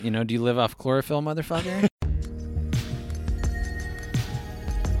You know, do you live off chlorophyll, motherfucker?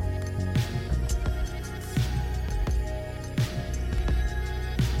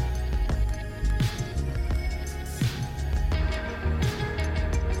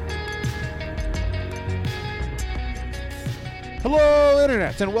 Hello,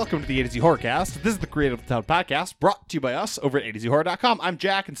 Internet, and welcome to the A to Z Horrorcast. This is the Creative Town podcast brought to you by us over at AtoZHorror.com. I'm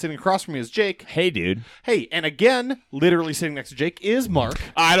Jack, and sitting across from me is Jake. Hey, dude. Hey, and again, literally sitting next to Jake is Mark.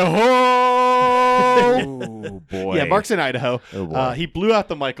 Idaho! Oh, boy. Yeah, Mark's in Idaho. Oh, boy. He blew out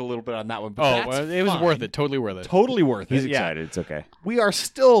the mic a little bit on that one, but that's it was fine. worth it. Totally worth it. Totally worth it. He's yeah. excited. It's okay. We are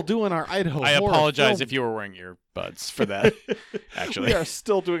still doing our Idaho I horror apologize film. if you were wearing earbuds for that, actually. We are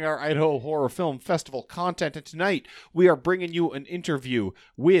still doing our Idaho Horror Film Festival content, and tonight we are bringing you an interview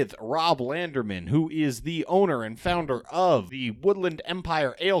with Rob Landerman, who is the owner and founder of the Woodland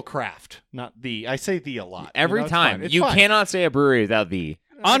Empire Alecraft. Not the, I say the a lot. Every it's time. fine. It's You fine. cannot say a brewery without the.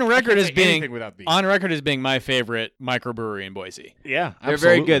 On record I as can't say being anything without the. on record as being my favorite microbrewery in Boise. Yeah, They're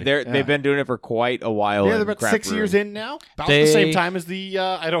very absolutely. good. Yeah. They've been doing it for quite a while. Yeah, in they're about craft 6 brewing. years in now. About They- the same time as the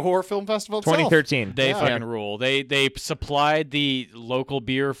Idaho Horror Film Festival itself. 2013. They Yeah. fucking rule. They supplied the local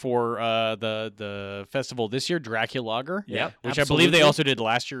beer for the festival this year, Dracula Lager. Yeah, which I believe they absolutely. also did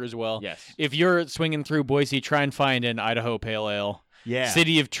last year as well. Yes. If you're swinging through Boise, try and find an Idaho Pale Ale. Yeah.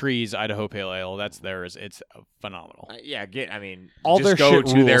 City of Trees Idaho Pale Ale. That's theirs. It's phenomenal. All just their go shit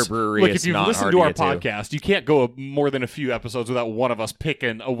to rules. their brewery. Look, It's if you've not listened hard to our get to. podcast, you can't go more than a few episodes without one of us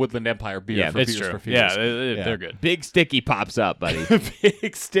picking a Woodland Empire beer Yeah, for It's Beers true. for Yeah, Fears. they're good. Big Sticky pops up, buddy.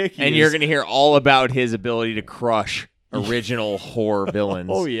 Big Sticky. And you're going to hear all about his ability to crush original horror villains.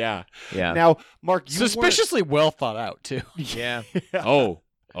 Oh, yeah. Yeah. Now, Mark, you Suspiciously well thought out too. Yeah. weren't...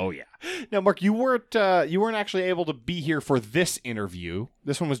 Oh, yeah. Now, Mark, you weren't actually able to be here for this interview.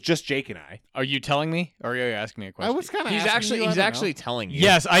 This one was just Jake and I. Are you telling me, or are you asking me a question? I was kind of He's actually telling you.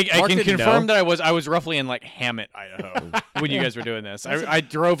 Yes, I Mark can didn't confirm know. that I was roughly in like Hammett, Idaho, when you guys were doing this. I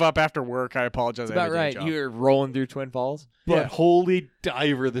drove up after work. I apologize. That's I had about a day right. job. You were rolling through Twin Falls. But holy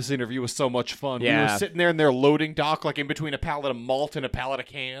diver, this interview was so much fun. We Yeah. were sitting there in their loading dock, like in between a pallet of malt and a pallet of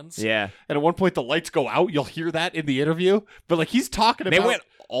cans. Yeah. And at one point, the lights go out. You'll hear that in the interview. But like he's talking They about... went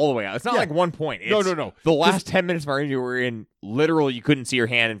all the way out. It's not Yeah. like one point. No, It's no, no. The last 10 minutes of our interview were in literal, you couldn't see your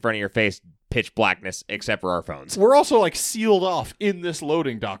hand in front of your face, pitch blackness, except for our phones. We're also like sealed off in this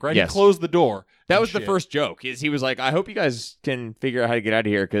loading dock, right? Yes. He closed the door. That and was the shit. first joke. Is he was like, I hope you guys can figure out how to get out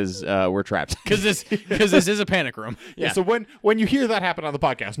of here because we're trapped. because this is a panic room. Yeah. So when you hear that happen on the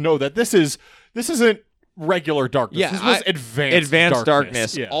podcast, know that this isn't regular darkness. Yeah, This was advanced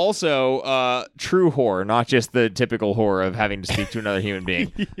darkness. Yeah. Also, true horror, not just the typical horror of having to speak to another human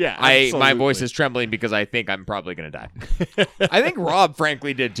being. Yeah. My absolutely. voice is trembling because I think I'm probably going to die. I think Rob,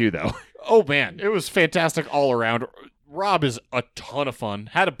 frankly, did too, though. Oh man, it was fantastic all around. Rob is a ton of fun.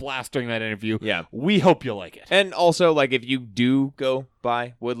 Had a blast during that interview. Yeah. We hope you like it. And also, like, if you do go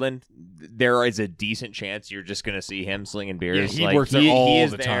by Woodland, there is a decent chance you're just going to see him slinging beers. Yeah, he like, works there all he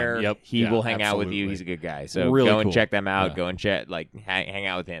is the there. time. Yep. He Yeah, will hang out with you. absolutely. He's a good guy. So Really go and cool. check them out. Yeah. Go and chat, like, hang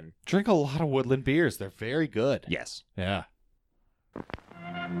out with him. Drink a lot of Woodland beers. They're very good. Yes. Yeah.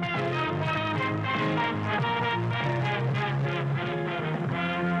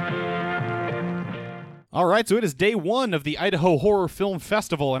 All right, so it is day one of the Idaho Horror Film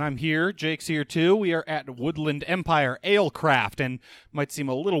Festival, and I'm here. Jake's here too. We are at Woodland Empire Alecraft, and it might seem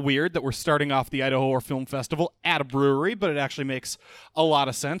a little weird that we're starting off the Idaho Horror Film Festival at a brewery, but it actually makes a lot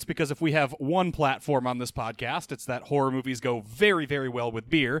of sense because if we have one platform on this podcast, it's that horror movies go very, very well with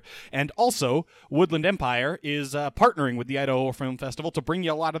beer, and also Woodland Empire is partnering with the Idaho Horror Film Festival to bring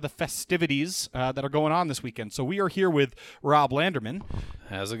you a lot of the festivities that are going on this weekend. So we are here with Rob Landerman.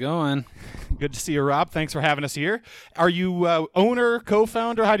 How's it going? Good to see you, Rob. Thanks for having us here. Are you owner,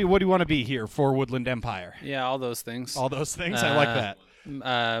 co-founder? What do you want to be here for Woodland Empire? Yeah, all those things. All those things? I like that.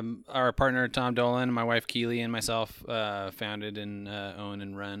 Our partner Tom Dolan, my wife Keely, and myself founded and own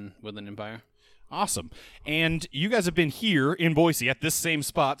and run Woodland Empire. Awesome. And you guys have been here in Boise at this same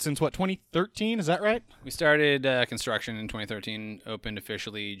spot since, 2013? Is that right? We started construction in 2013, opened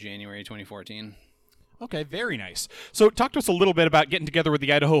officially January 2014. Okay, very nice. So talk to us a little bit about getting together with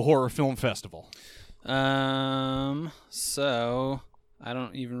the Idaho Horror Film Festival. So I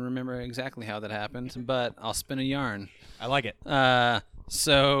don't even remember exactly how that happened, but I'll spin a yarn. I like it.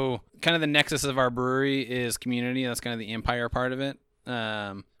 So kind of the nexus of our brewery is community. That's kind of the Empire part of it.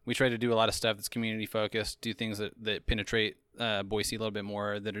 We try to do a lot of stuff that's community focused, do things that penetrate Boise a little bit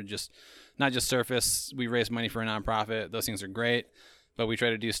more, that are just not just surface. We raise money for a nonprofit. Those things are great, but we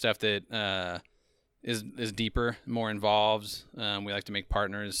try to do stuff that is deeper, more involved. We like to make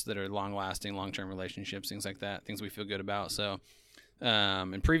partners that are long-lasting, long-term relationships, things like that, things we feel good about. So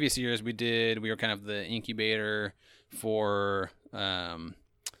In previous years, we were kind of the incubator for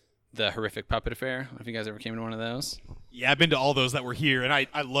the Horrific Puppet Affair. I don't know if you guys ever came to one of those. Yeah, I've been to all those that were here, and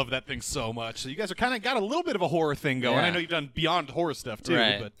I love that thing so much. So you guys are kind of got a little bit of a horror thing going. Yeah. I know you've done beyond horror stuff too.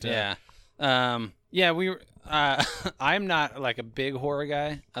 Right. But We were. I'm not like a big horror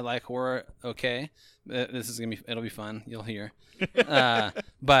guy. I like horror. Okay, this is gonna be. It'll be fun. You'll hear.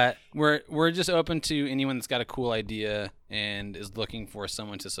 But we're just open to anyone that's got a cool idea and is looking for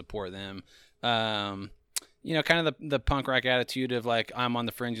someone to support them. Kind of the punk rock attitude of like, I'm on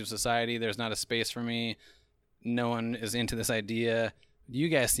the fringe of society. There's not a space for me. No one is into this idea. You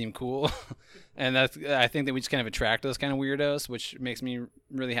guys seem cool. And I think that we just kind of attract those kind of weirdos, which makes me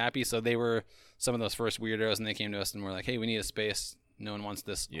really happy. So they were some of those first weirdos, and they came to us and were like, hey, we need a space. No one wants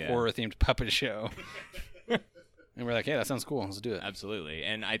this horror-themed puppet show. And we're like, hey, that sounds cool. Let's do it. Absolutely.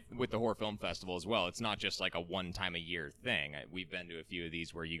 And with the Horror Film Festival as well, it's not just like a one-time-a-year thing. We've been to a few of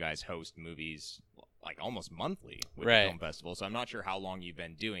these where you guys host movies like almost monthly with the film festival. So I'm not sure how long you've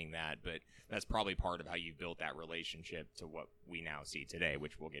been doing that, but that's probably part of how you've built that relationship to what we now see today,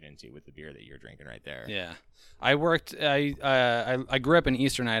 which we'll get into with the beer that you're drinking right there. Yeah. I grew up in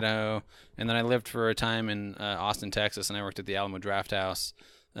Eastern Idaho, and then I lived for a time in Austin, Texas, and I worked at the Alamo Draft House.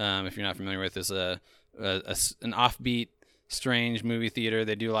 If you're not familiar with this, an offbeat, strange movie theater.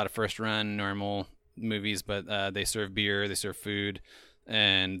 They do a lot of first-run, normal movies, but they serve beer, they serve food,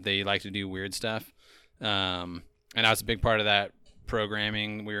 and they like to do weird stuff. And I was a big part of that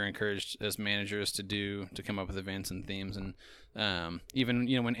programming. We were encouraged as managers to come up with events and themes, and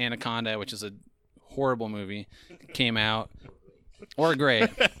even when Anaconda, which is a horrible movie, came out, or great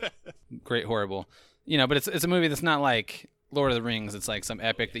horrible, but it's a movie that's not like Lord of the Rings. It's like some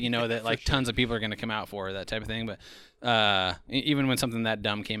epic that that like tons of people are going to come out for, that type of thing. But even when something that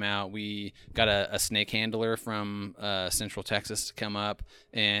dumb came out, we got a snake handler from Central Texas to come up,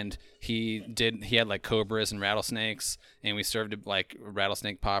 and he had like cobras and rattlesnakes, and we served like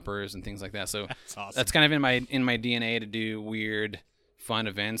rattlesnake poppers and things like that. So that's awesome. That's kind of in my DNA to do weird, fun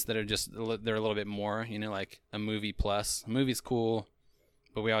events that are they're a little bit more, like a movie plus. A movie's cool,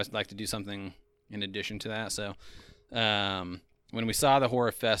 but we always like to do something in addition to that. So when we saw the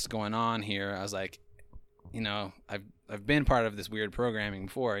Horror Fest going on here, I was like, I've been part of this weird programming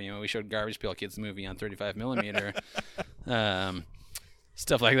before. We showed Garbage Pail Kids movie on 35 millimeter,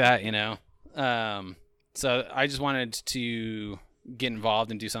 stuff like that. So I just wanted to get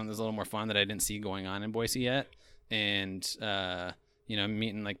involved and do something that's a little more fun that I didn't see going on in Boise yet, and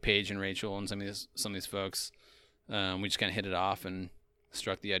meeting like Paige and Rachel and some of these folks, we just kind of hit it off and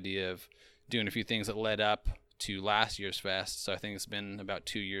struck the idea of doing a few things that led up to last year's fest. So I think it's been about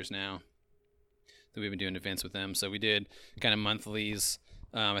 2 years now that we've been doing events with them. So we did kind of monthlies,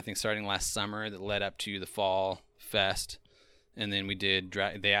 I think starting last summer, that led up to the fall fest. And then we did,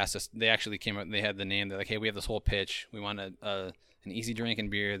 they asked us, they actually came up, they had the name, they're like, hey, we have this whole pitch. We want an easy drinking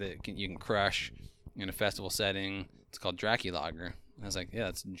beer that you can crush in a festival setting. It's called Draculager. I was like, yeah,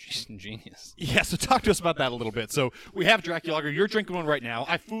 that's genius. Yeah, so talk to us about that a little bit. So we have Draculager. You're drinking one right now.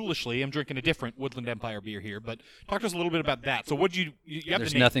 I foolishly am drinking a different Woodland Empire beer here, but talk to us a little bit about that. So what you have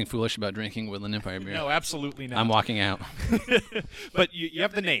There's the name. nothing foolish about drinking Woodland Empire beer. No, absolutely not. I'm walking out. But you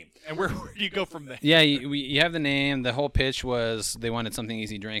have the name, and where do you go from there? Yeah, you have the name. The whole pitch was they wanted something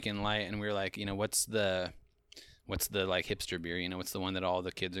easy drinking, light, and we were like, what's the like hipster beer? What's the one that all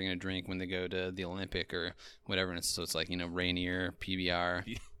the kids are gonna drink when they go to the Olympic or whatever? And so it's like Rainier,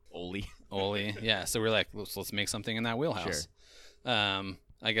 PBR, Oli. Yeah. So we're like, let's make something in that wheelhouse. Sure.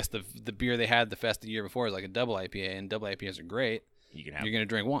 I guess the beer they had the fest the year before is like a double IPA, and double IPAs are great. You're gonna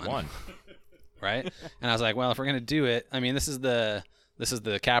drink one. Right? And I was like, well, if we're gonna do it, I mean, this is the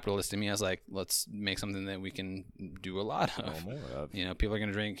capitalist in me. I was like, let's make something that we can do a lot of. More of. People are going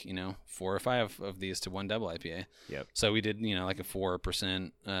to drink, 4 or 5 of these to one double IPA. Yep. So we did, like a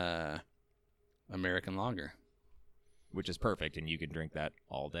 4% American lager. Which is perfect, and you can drink that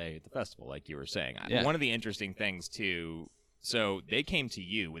all day at the festival, like you were saying. Yeah. One of the interesting things, too, so they came to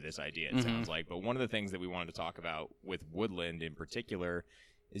you with this idea, it sounds like, but one of the things that we wanted to talk about with Woodland in particular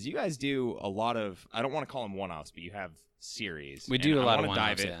is you guys do a lot of, I don't want to call them one-offs, but you have series. We do a lot of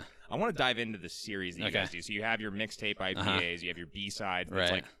one-offs, yeah. I want to dive into the series that you guys do. So you have your mixtape IPAs, you have your B-sides,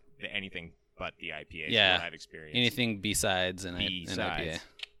 that's like anything but the IPAs. Yeah, what I've experienced. Anything B-sides and IPA.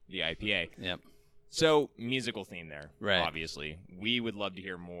 The IPA. Yep. So musical theme there, right? Obviously, we would love to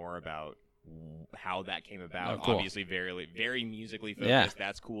hear more about how that came about. Oh, cool. Obviously, very musically focused. Yeah.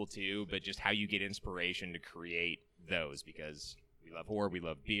 That's cool too. But just how you get inspiration to create those, because we love horror, we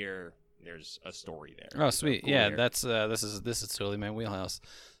love beer. There's a story there. Oh, sweet. Cool yeah, here. that's this is totally my wheelhouse.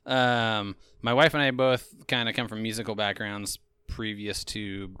 My wife and I both kind of come from musical backgrounds previous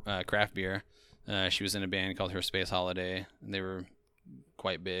to craft beer. She was in a band called Her Space Holiday, and they were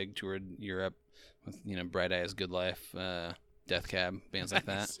quite big. Toured Europe with Bright Eyes, Good Life, Death Cab, bands like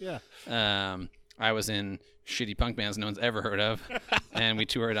that. Yeah. I was in shitty punk bands no one's ever heard of, and we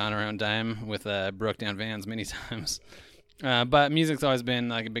toured on our own dime with broke down vans many times. But music's always been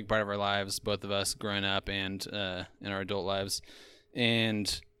like a big part of our lives, both of us growing up and in our adult lives,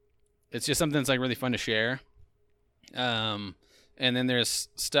 and it's just something that's like really fun to share. And then there's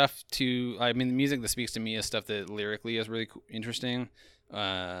stuff the music that speaks to me is stuff that lyrically is really interesting,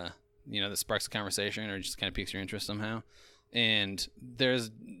 that sparks a conversation or just kind of piques your interest somehow. And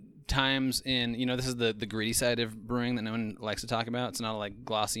there's times in, this is the gritty side of brewing that no one likes to talk about. It's not like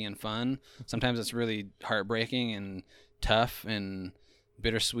glossy and fun. Sometimes it's really heartbreaking and tough and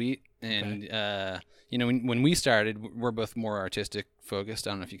bittersweet. And, when we started, we're both more artistic focused.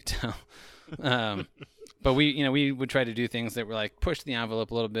 I don't know if you could tell. But we would try to do things that were like push the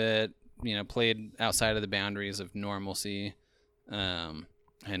envelope a little bit, played outside of the boundaries of normalcy. And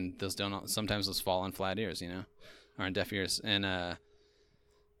sometimes those fall on flat ears, or on deaf ears. And,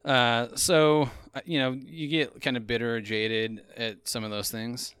 so, you get kind of bitter or jaded at some of those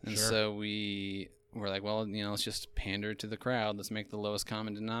things. And Sure. So we're like, well, let's just pander to the crowd. Let's make the lowest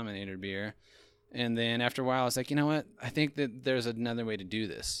common denominator beer. And then after a while, it's like, you know what? I think that there's another way to do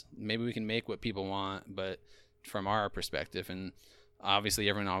this. Maybe we can make what people want, but from our perspective. And obviously,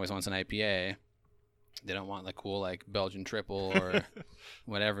 everyone always wants an IPA. They don't want cool Belgian triple or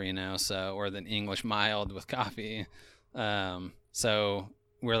whatever, So or the English mild with coffee. So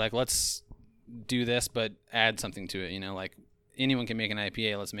we're like, let's do this, but add something to it. Anyone can make an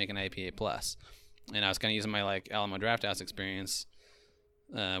IPA. Let's make an IPA plus. And I was kind of using my Alamo Drafthouse experience.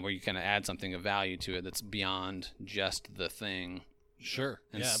 Where you kind of add something of value to it that's beyond just the thing. Sure.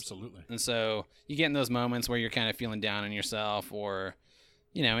 And yeah, absolutely. And so you get in those moments where you're kind of feeling down on yourself, or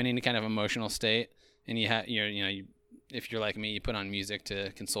in any kind of emotional state, and if you're like me, you put on music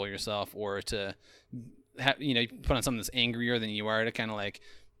to console yourself, or to you put on something that's angrier than you are to kind of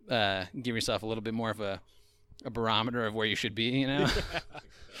give yourself a little bit more of a barometer of where you should be.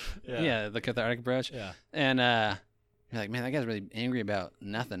 Yeah, the cathartic approach. Yeah. And you're like, man, that guy's really angry about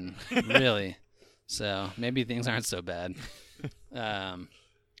nothing, really. So maybe things aren't so bad.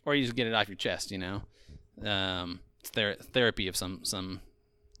 Or you just get it off your chest, It's therapy of some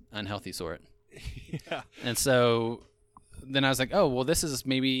unhealthy sort. Yeah. And so then I was like, oh, well, this is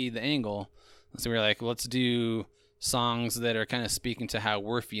maybe the angle. So we were like, let's do songs that are kind of speaking to how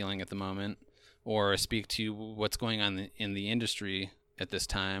we're feeling at the moment, or speak to what's going on in the industry at this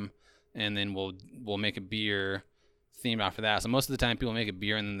time. And then we'll make a beer themed off of that. So most of the time people make a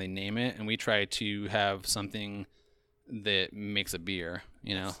beer and then they name it, and we try to have something that makes a beer,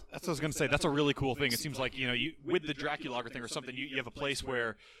 That's what I was going to say. That's a really cool thing. It seems like, you with the Dracula thing or something, you have a place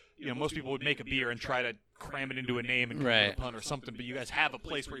where, most people would make a beer and try to cram it into a name and come up with a pun or something, but you guys have a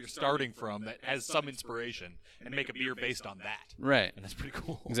place where you're starting from that has some inspiration and make a beer based on that. Right. And that's pretty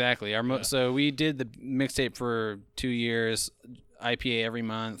cool. Exactly. So we did the mixtape for 2 years, IPA every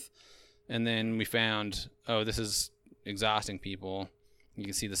month, and then we found, oh, this is exhausting people. You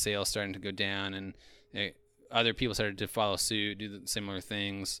can see the sales starting to go down, and other people started to follow suit, do the similar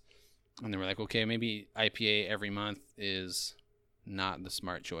things, and then we're like, okay, maybe IPA every month is not the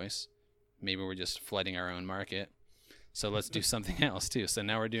smart choice. Maybe we're just flooding our own market, so let's do something else too. So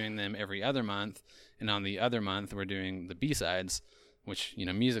now we're doing them every other month, and on the other month we're doing the B-sides, which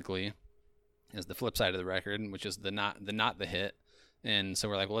musically is the flip side of the record, which is the not the hit. And so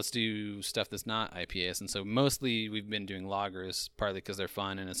we're like, well, let's do stuff that's not IPAs. And so mostly we've been doing lagers, partly because they're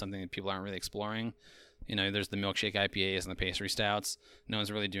fun and it's something that people aren't really exploring. There's the milkshake IPAs and the pastry stouts. No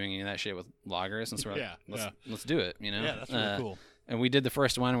one's really doing any of that shit with lagers. And so we're like, let's do it, Yeah, that's really cool. And we did the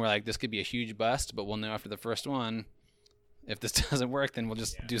first one. We're like, this could be a huge bust, but we'll know after the first one, if this doesn't work, then we'll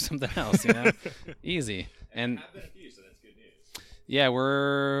just do something else, Easy. And yeah,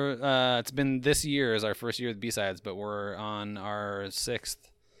 we're it's been this year is our first year with B-sides, but we're on our 6th.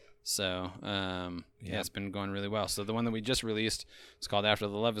 So it's been going really well. So the one that we just released is called After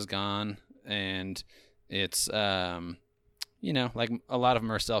the Love Is Gone, and it's like a lot of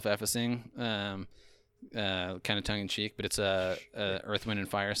them are self-effacing, kind of tongue-in-cheek, but it's a Earth, Wind, and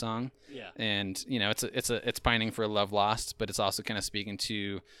Fire song. Yeah. And it's pining for a love lost, but it's also kind of speaking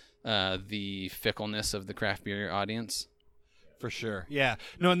to the fickleness of the craft beer audience. For sure. Yeah.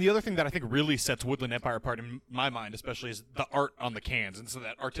 No, and the other thing that I think really sets Woodland Empire apart in my mind, especially, is the art on the cans. And so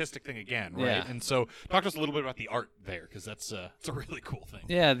that artistic thing again, right? Yeah. And so talk to us a little bit about the art there, because it's a really cool thing.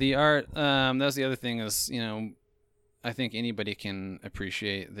 Yeah, the art, that was the other thing is, I think anybody can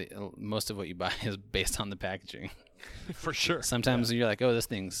appreciate most of what you buy is based on the packaging. For sure. Sometimes you're like, oh, this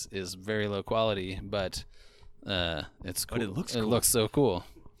thing's is very low quality, but it's cool. But it looks It cool. looks so cool.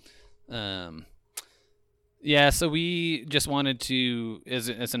 Yeah, so we just wanted to.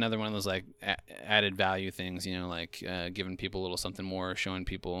 It's another one of those like added value things, like giving people a little something more, showing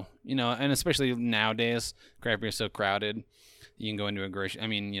people, and especially nowadays, craft beer is so crowded. You can go into a grocery. I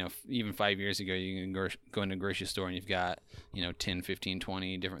mean, even 5 years ago, you can go into a grocery store and you've got 10, 15,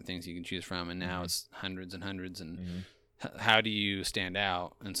 20 different things you can choose from, and now it's hundreds and hundreds. And how do you stand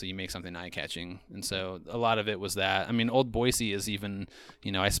out? And so you make something eye-catching. And so a lot of it was that. I mean, Old Boise is even.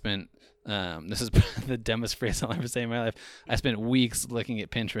 I spent. This is the dumbest phrase I'll ever say in my life. I spent weeks looking at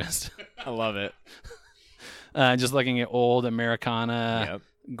Pinterest. I love it. Just looking at old Americana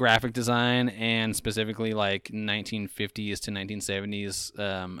graphic design, and specifically like 1950s to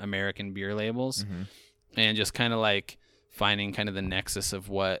 1970s American beer labels, and just kind of like finding kind of the nexus of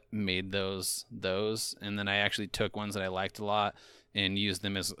what made those. And then I actually took ones that I liked a lot and used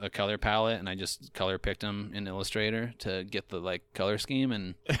them as a color palette, and I just color picked them in Illustrator to get the like color scheme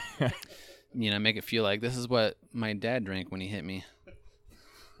and make it feel like this is what my dad drank when he hit me.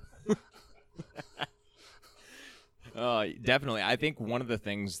 Definitely. I think one of the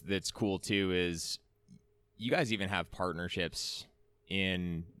things that's cool too is you guys even have partnerships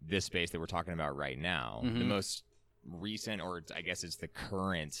in this space that we're talking about right now. The most recent, or I guess it's the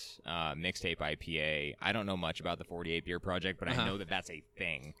current mixtape IPA. I don't know much about the 48 Beer Project, but I know that that's a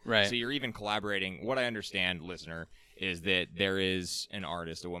thing. Right. So you're even collaborating. What I understand, listener, is that there is an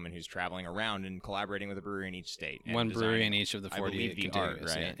artist, a woman who's traveling around and collaborating with a brewery in each state. One brewery in each of the 48 the contiguous, art,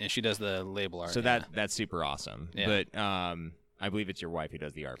 right? Yeah. And she does the label art. So that's super awesome. Yeah. But I believe it's your wife who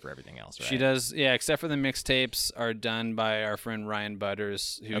does the art for everything else, right? She does, yeah, except for the mixtapes are done by our friend Ryan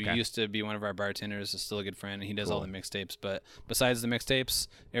Butters, who used to be one of our bartenders, is still a good friend, and he does all the mixtapes. But besides the mixtapes,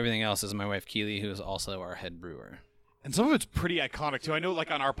 everything else is my wife Keely, who is also our head brewer. And some of it's pretty iconic, too. I know, like,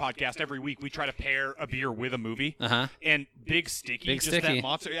 on our podcast, every week we try to pair a beer with a movie. And Big Sticky, that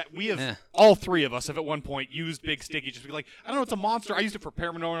monster. Yeah, we have, all three of us have at one point used Big Sticky just to be like, I don't know, it's a monster. I used it for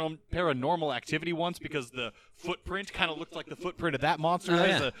paranormal activity once because the footprint kind of looked like the footprint of that monster.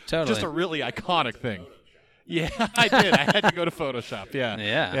 Totally. Just a really iconic thing. Yeah, I did. I had to go to Photoshop.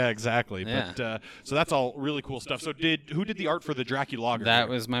 Yeah, exactly. Yeah. But so that's all really cool stuff. So who did the art for the Dracula Lager? That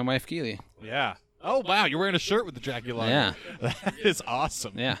was my wife Keely. Yeah. Oh, wow. You're wearing a shirt with the Dracula. Yeah. That is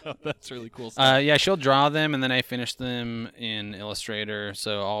awesome. Yeah. That's really cool stuff. Yeah, she'll draw them, and then I finish them in Illustrator.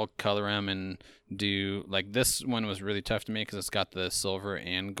 So I'll color them and do, like, this one was really tough to make because it's got the silver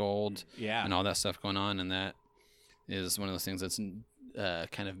and gold and all that stuff going on, and that is one of those things that's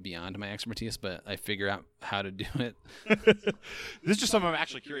kind of beyond my expertise, but I figure out how to do it. This is just something I'm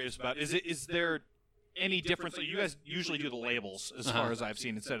actually curious about. Is there any difference? So you guys usually do the labels, as far as I've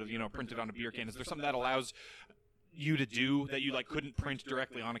seen, instead of printed on a beer can. Is there something that allows you to do that you like couldn't print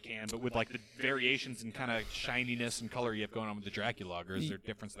directly on a can, but with like the variations and kind of shininess and color you have going on with the Dracula Lager? Is there a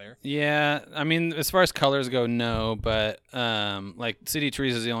difference there? Yeah, I mean, as far as colors go, no, but like City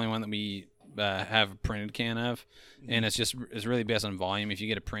Trees is the only one that we have a printed can of, and it's really based on volume. If you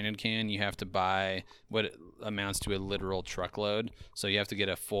get a printed can, you have to buy what amounts to a literal truckload, so you have to get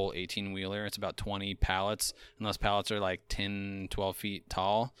a full 18-wheeler. It's about 20 pallets, and those pallets are like 10, 12 feet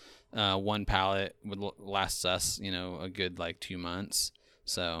tall. One pallet would last us, a good like 2 months.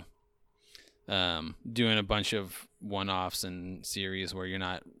 So doing a bunch of one-offs and series where you're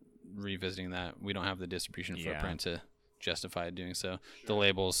not revisiting that, we don't have the distribution footprint to justify doing so. The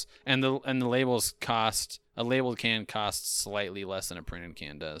labels and the labels cost, a labeled can costs slightly less than a printed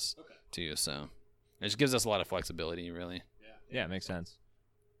can does too, so it just gives us a lot of flexibility, really. Yeah, it makes sense.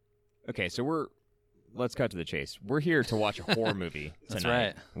 Okay, so let's cut to the chase. We're here to watch a horror movie tonight. That's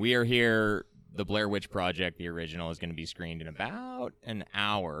right. We are here. The Blair Witch Project, the original, is going to be screened in about an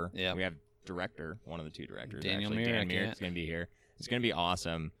hour. Yeah. We have one of the two directors, Daniel actually. Myrick, Dan Myrick is going to be here. It's going to be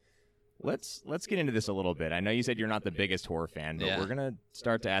awesome. Let's get into this a little bit. I know you said you're not the biggest horror fan, but we're gonna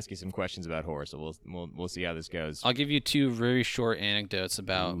start to ask you some questions about horror. So we'll see how this goes. I'll give you two very short anecdotes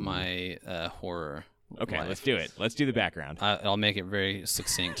about my horror. Okay, life. let's do it. Let's do the background. I'll make it very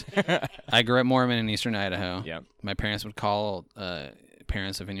succinct. I grew up Mormon in eastern Idaho. Yep. My parents would call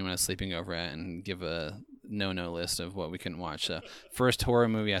parents of anyone I was sleeping over at and give a no-no list of what we couldn't watch. So first horror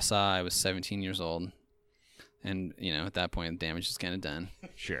movie I saw, I was 17 years old. And at that point, the damage is kind of done.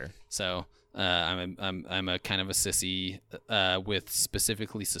 Sure. So I'm a kind of a sissy with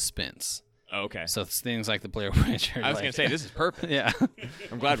specifically suspense. Oh, okay. So it's things like the Blair Witch. I was going to say, this is perfect. Yeah.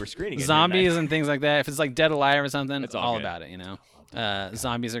 I'm glad we're screening it. Zombies and things like that. If it's like Dead Alive or something, it's all good. about it.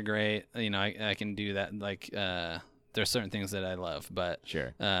 Zombies are great. I can do that. Like there's certain things that I love, but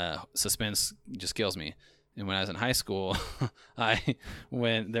sure. Suspense just kills me. And when I was in high school,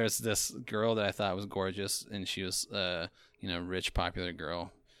 there's this girl that I thought was gorgeous, and she was, rich, popular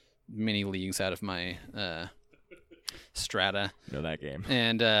girl, many leagues out of my strata. Know that game.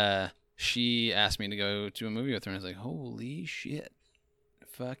 And she asked me to go to a movie with her, and I was like, holy shit.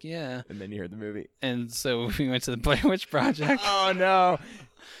 Fuck yeah. And then you heard the movie. And so we went to the Blair Witch Project. Oh, no.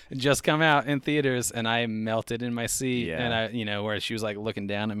 It just come out in theaters, and I melted in my seat. Yeah. And where she was like looking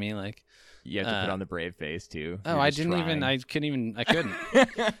down at me like. You have to put on the brave face, too. Oh, I couldn't.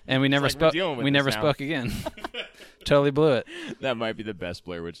 And we never spoke. We never spoke again. Totally blew it. That might be the best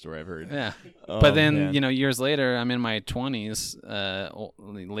Blair Witch story I've heard. Yeah. Oh, but then, man. Years later, I'm in my 20s,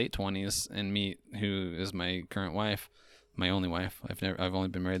 late 20s, and meet who is my current wife. My only wife. I've only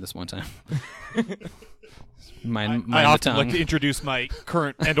been married this one time. I often like to introduce my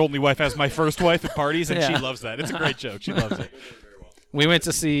current and only wife as my first wife at parties, and she loves that. It's a great joke. She loves it. We went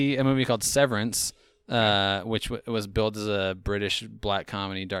to see a movie called Severance, which was billed as a British black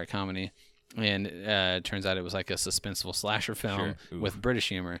comedy, dark comedy, and it turns out it was like a suspenseful slasher film with British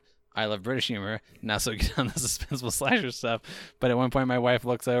humor. I love British humor, not so good on the suspenseful slasher stuff. But at one point, my wife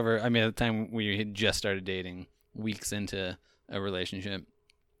looks over. I mean, at the time we had just started dating, weeks into a relationship,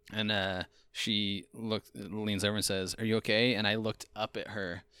 and she leans over and says, "Are you okay?" And I looked up at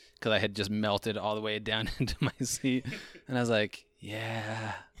her because I had just melted all the way down into my seat, and I was like,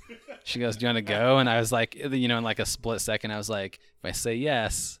 "Yeah." She goes, "Do you want to go?" And I was like, in like a split second, I was like, "If I say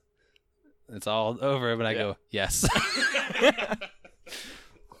yes, it's all over." But I go, "Yes."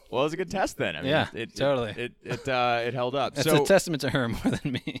 Well, it was a good test then. I mean, totally. It held up. It's a testament to her more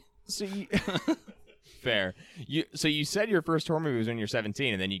than me. So fair. So you said your first horror movie was when you were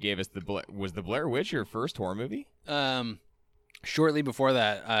 17, and then you gave us was the Blair Witch your first horror movie? Shortly before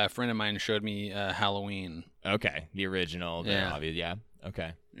that, a friend of mine showed me Halloween. Okay, the original. Yeah. Obvious. Yeah.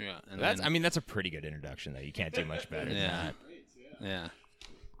 Okay. Yeah. And that's a pretty good introduction, though. You can't do much better than that. Yeah.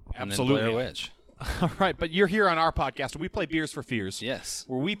 Absolutely. And then Blair Witch. All right, but you're here on our podcast. We play Beers for Fears. Yes.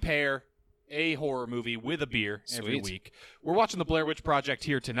 Where we pair a horror movie with a beer every Sweet. week. We're watching the Blair Witch Project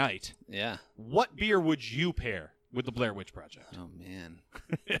here tonight. Yeah. What beer would you pair with the Blair Witch Project? Oh, man.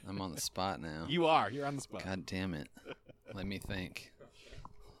 I'm on the spot now. You are. You're on the spot. God damn it. Let me think.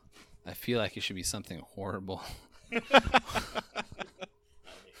 I feel like it should be something horrible.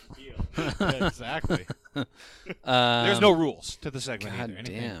 Exactly. There's no rules to the segment. God either.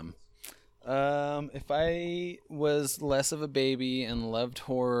 damn. If I was less of a baby and loved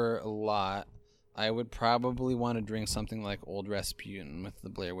horror a lot, I would probably want to drink something like Old Rasputin with the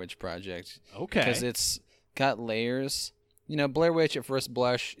Blair Witch Project. Okay. Because it's got layers. Blair Witch at first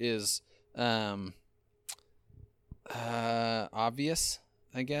blush is obvious,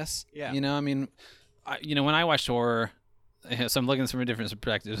 I guess. Yeah. When I watched horror, so I'm looking from a different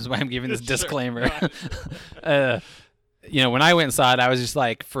perspective. This is why I'm giving this disclaimer. When I went and saw it, I was just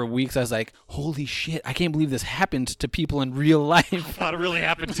like, for weeks, I was like, holy shit, I can't believe this happened to people in real life. I thought it really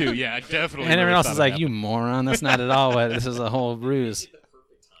happened too. Yeah, definitely. And everyone else is like, you moron, that's not at all what, this is a whole ruse.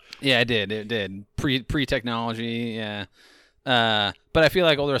 Yeah, it did. Pre-technology, yeah. But I feel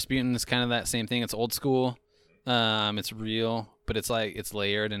like Old Rasputin is kind of that same thing. It's old school. It's real, but it's like, it's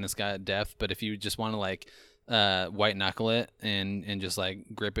layered and it's got depth. But if you just want to like, white knuckle it and just like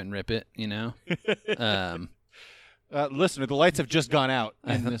grip it and rip it, Listener, the lights have just gone out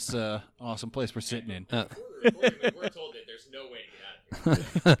in this awesome place we're sitting in. We were told that there's no way to get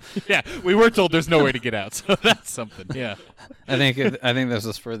out of here. Yeah, we were told there's no way to get out, so that's something. Yeah, I think this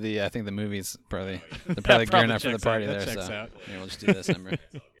was for the. I think the movie's they're probably gearing up for the party there. So yeah, we'll just do this number.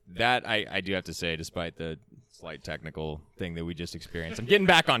 That I do have to say, despite the slight technical thing that we just experienced, I'm getting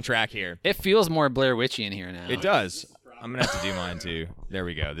back on track here. It feels more Blair Witchy in here now. It does. I'm going to have to do mine, too. There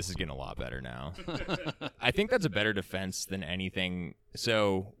we go. This is getting a lot better now. I think that's a better defense than anything.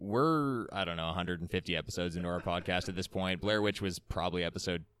 So we're, 150 episodes into our podcast at this point. Blair Witch was probably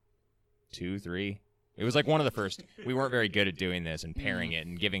episode 2, 3. It was like one of the first. We weren't very good at doing this and pairing it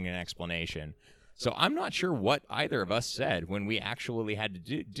and giving an explanation. So I'm not sure what either of us said when we actually had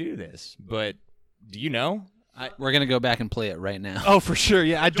to do this. But do you know? We're going to go back and play it right now. Oh, for sure.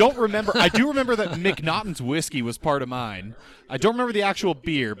 Yeah, I don't remember. I do remember that McNaughton's whiskey was part of mine. I don't remember the actual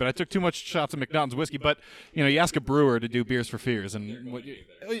beer, but I took too much shots of McNaughton's whiskey. But, you ask a brewer to do Beers for Fears, and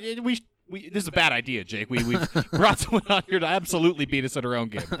this is a bad idea, Jake. We've brought someone on here to absolutely beat us at our own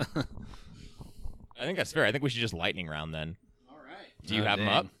game. I think that's fair. I think we should just lightning round then. All right. Do you have them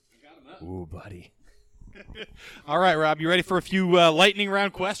up? I got them up. Ooh, buddy. All right, Rob, you ready for a few lightning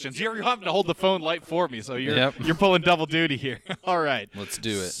round questions? You're having to hold the phone light for me, so you're pulling double duty here. All right. Let's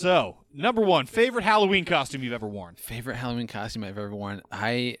do it. So, number one, favorite Halloween costume you've ever worn? Favorite Halloween costume I've ever worn?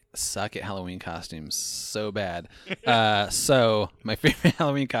 I suck at Halloween costumes so bad. So, my favorite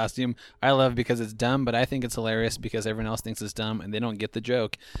Halloween costume, I love because it's dumb, but I think it's hilarious because everyone else thinks it's dumb and they don't get the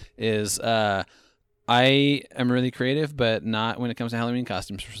joke, is I am really creative, but not when it comes to Halloween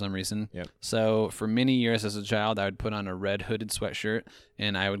costumes for some reason. Yep. So for many years as a child, I would put on a red hooded sweatshirt,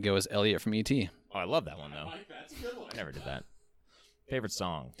 and I would go as Elliot from E.T. Oh, I love that one, though. I never did that. Favorite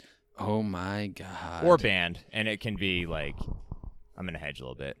song? Oh, my God. Or band, and it can be like, I'm going to hedge a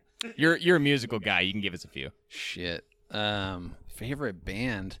little bit. You're a musical guy. You can give us a few. Shit. Favorite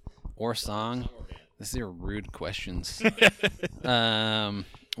band or song? These are rude questions.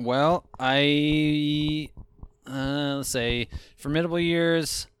 Well, let's say Formidable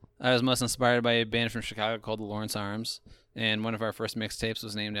Years, I was most inspired by a band from Chicago called the Lawrence Arms, and one of our first mixtapes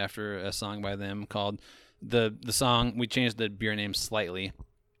was named after a song by them called the song. We changed the beer name slightly,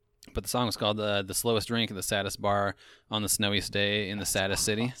 but the song was called "The Slowest Drink at the Saddest Bar on the Snowiest Day in the Saddest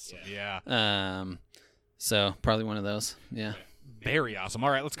City." Yeah. So probably one of those. Yeah. Very awesome.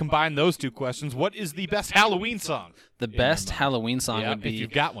 All right, let's combine those two questions. What is the best Halloween song? The best Halloween song would be if you've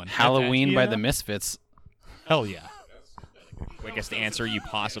got one. Halloween by the Misfits. Hell yeah. Quickest answer you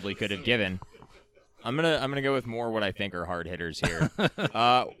possibly could have given. I'm gonna go with more what I think are hard hitters here.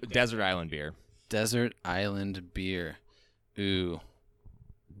 Desert Island Beer. Desert Island Beer. Ooh.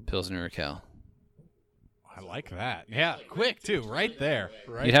 Pilsner Urquell. I like that. Yeah, quick too, right there.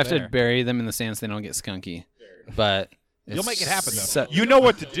 Right You'd have there. to bury them in the sand so they don't get skunky, but you'll make it happen though. You know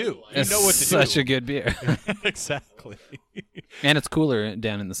what to do. You know what to do. Such a good beer. Exactly. And it's cooler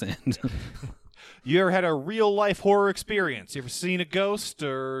down in the sand. You ever had a real life horror experience? You ever seen a ghost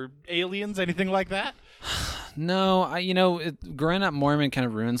or aliens, anything like that? No, growing up Mormon kind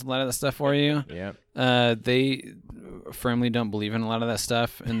of ruins a lot of that stuff for you. Yeah. They firmly don't believe in a lot of that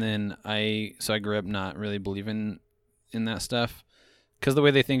stuff, and then I grew up not really believing in that stuff because the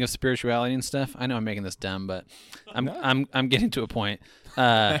way they think of spirituality and stuff. I know I'm making this dumb, but I'm getting to a point.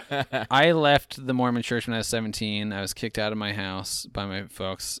 I left the Mormon church when I was 17. I was kicked out of my house by my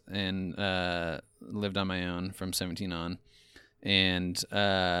folks and lived on my own from 17 on. And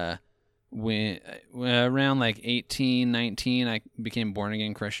when around like 18, 19, I became born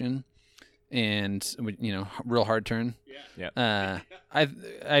again Christian, and real hard turn. Yeah.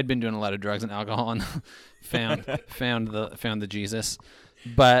 I'd been doing a lot of drugs and alcohol and found the Jesus.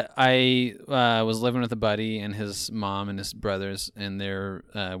 But I was living with a buddy and his mom and his brothers, and they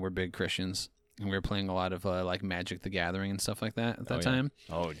were big Christians, and we were playing a lot of like Magic the Gathering and stuff like that at that time.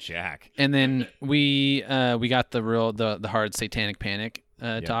 Oh, Jack! And then we got the hard satanic panic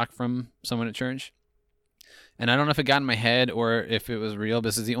talk from someone at church, and I don't know if it got in my head or if it was real. But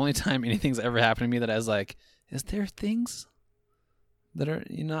this is the only time anything's ever happened to me that I was like, "Is there things that are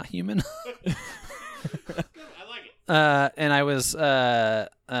not human?" And I was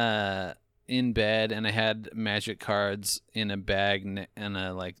in bed, and I had magic cards in a bag and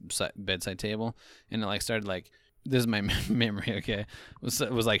a like bedside table, and it like started like, this is my memory, okay,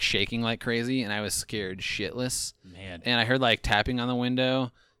 it was like shaking like crazy, and I was scared shitless. Man. And I heard like tapping on the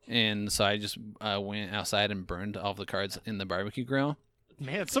window, and so I just went outside and burned all the cards in the barbecue grill.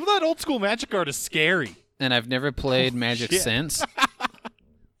 Man, some of that old school Magic art is scary. And I've never played Magic since.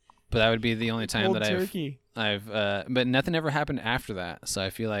 But that would be the only time that I've but nothing ever happened after that. So I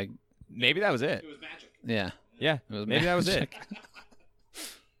feel like maybe that was it. It was magic. Yeah. Yeah. It was maybe magic. that was it.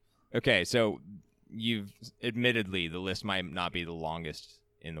 Okay, so you've admittedly the list might not be the longest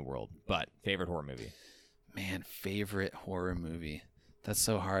in the world, but favorite horror movie. Man, favorite horror movie. That's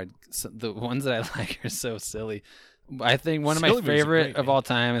so hard. So the ones that I like are so silly. I think one of my favorite of all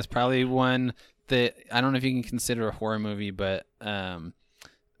time is probably one that I don't know if you can consider a horror movie, but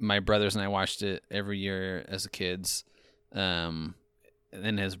my brothers and I watched it every year as kids, and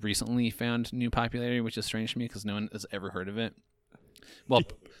has recently found new popularity, which is strange to me because no one has ever heard of it. Well,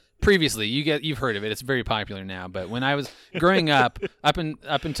 previously you've heard of it; it's very popular now. But when I was growing up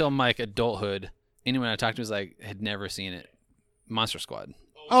until my adulthood, anyone I talked to was like had never seen it. Monster Squad.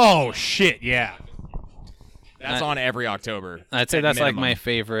 Oh shit! Yeah. That's on every October. I'd say that's minimum. Like my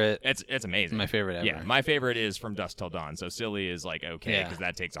favorite. It's amazing. My favorite ever. Yeah, my favorite is From Dusk Till Dawn. So Silly is like okay because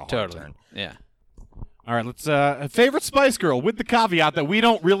that takes a hard turn. Yeah. All right, let's favorite Spice Girl with the caveat that we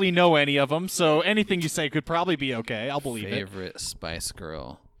don't really know any of them. So anything you say could probably be okay. I'll believe it. Favorite Spice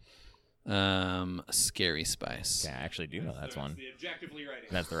Girl. Scary Spice. Yeah, I actually do know that's one. The objectively right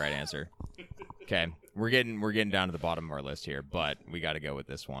answer. That's the right answer. Okay, we're getting down to the bottom of our list here, but we got to go with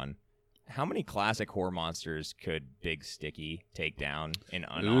this one. How many classic horror monsters could Big Sticky take down in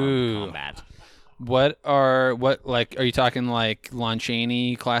unarmed combat? Are you talking like Lon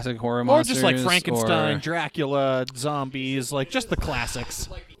Chaney classic horror monsters? Or just like Frankenstein, Dracula, zombies, like just the classics.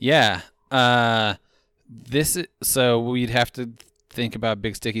 Yeah. So we'd have to think about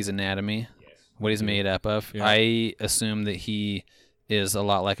Big Sticky's anatomy, what he's made up of. Yeah. I assume that he is a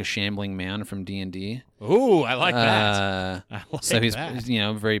lot like a shambling man from D&D. Ooh, I like that. So he's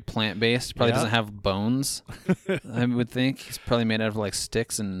very plant-based. Probably doesn't have bones, I would think. He's probably made out of like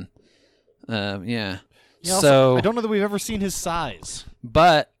sticks and yeah. So I don't know that we've ever seen his size.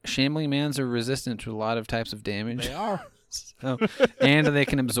 But shambling mans are resistant to a lot of types of damage. They are. So, and they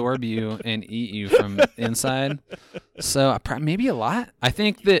can absorb you and eat you from inside. So maybe a lot. I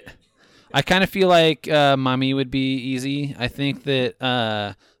think that I kind of feel like Mummy would be easy. I think that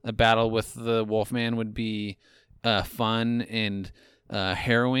a battle with the Wolfman would be fun and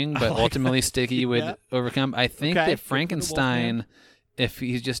harrowing, but ultimately Sticky would overcome. I think that Frankenstein, if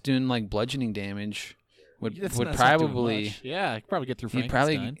he's just doing like bludgeoning damage, would probably he'd probably get through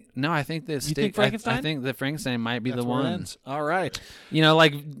Frankenstein. I think that Frankenstein? I think that Frankenstein might be the one. All right.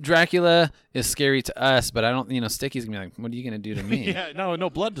 Like Dracula is scary to us, but I don't. Sticky's gonna be like, "What are you gonna do to me?" Yeah,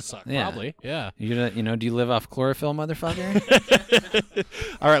 no blood to suck. Yeah. Probably. Yeah. You're gonna, do you live off chlorophyll, motherfucker?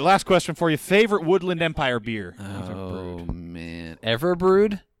 All right. Last question for you. Favorite Woodland Empire beer? Oh man, ever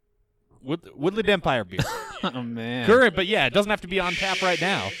brewed? Woodland Empire beer. Oh man. Current, but yeah, it doesn't have to be on tap right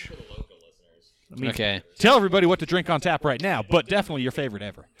now. Okay. Tell everybody what to drink on tap right now, but definitely your favorite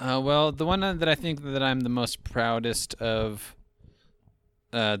ever. Well, the one that I think that I'm the most proudest of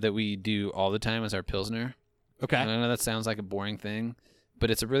that we do all the time is our Pilsner. Okay. I know that sounds like a boring thing, but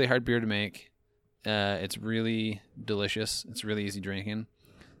it's a really hard beer to make. It's really delicious. It's really easy drinking.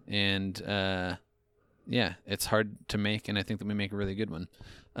 And, it's hard to make, and I think that we make a really good one.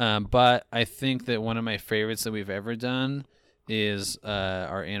 But I think that one of my favorites that we've ever done is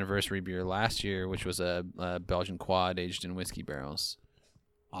our anniversary beer last year, which was a Belgian quad aged in whiskey barrels.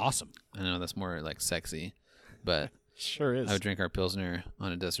 Awesome. I know that's more like sexy, but sure is. I would drink our Pilsner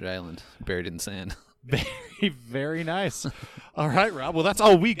on a desert island buried in sand. Very, very nice. All right, Rob. Well, that's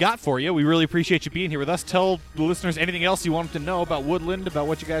all we got for you. We really appreciate you being here with us. Tell the listeners anything else you want them to know about Woodland, about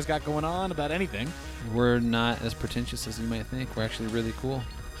what you guys got going on, about anything. We're not as pretentious as you might think. We're actually really cool.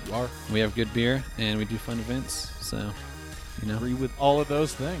 You are. We have good beer, and we do fun events, so... Agree with all of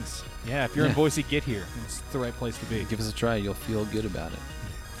those things. Yeah, if you're in Boise, get here. It's the right place to be. Give us a try. You'll feel good about it.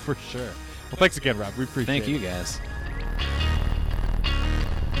 For sure. Well, thanks again, Rob. We appreciate it. Thank you, guys.